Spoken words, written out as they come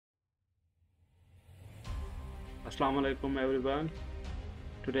Assalamu alaikum everyone.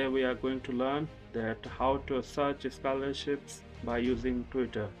 Today we are going to learn that how to search scholarships by using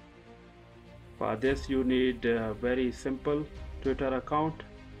Twitter. For this you need a very simple Twitter account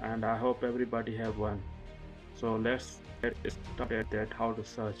and I hope everybody have one. So let's get started at how to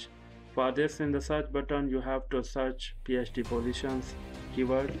search. For this in the search button you have to search PhD positions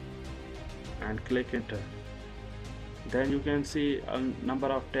keyword and click enter. Then you can see a number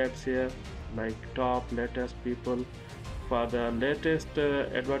of tabs here like top, latest, people. For the latest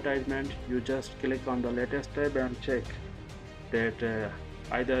advertisement you just click on the latest tab and check that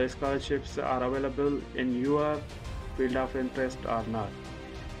either scholarships are available in your field of interest or not,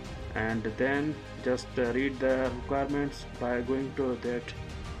 and then just read the requirements by going to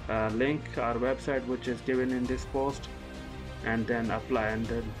that link or website which is given in this post, and then apply and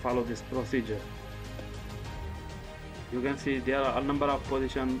then follow this procedure. You can see there are a number of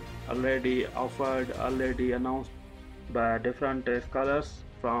positions already offered, already announced by different scholars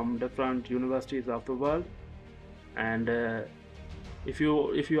from different universities of the world. And if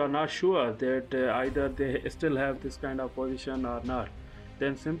you are not sure that either they still have this kind of position or not,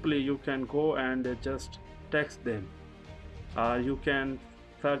 then simply you can go and just text them, or you can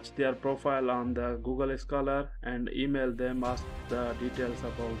search their profile on the Google Scholar and email them, ask the details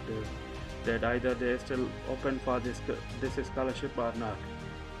about that either they are still open for this scholarship or not.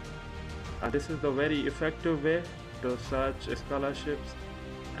 And this is the very effective way to search scholarships,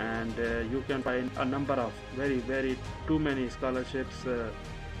 and you can find a number of very too many scholarships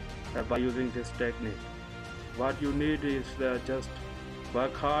by using this technique. What you need is just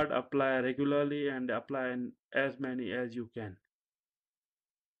work hard, apply regularly, and apply in as many as you can.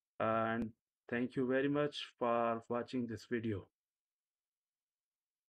 And thank you very much for watching this video.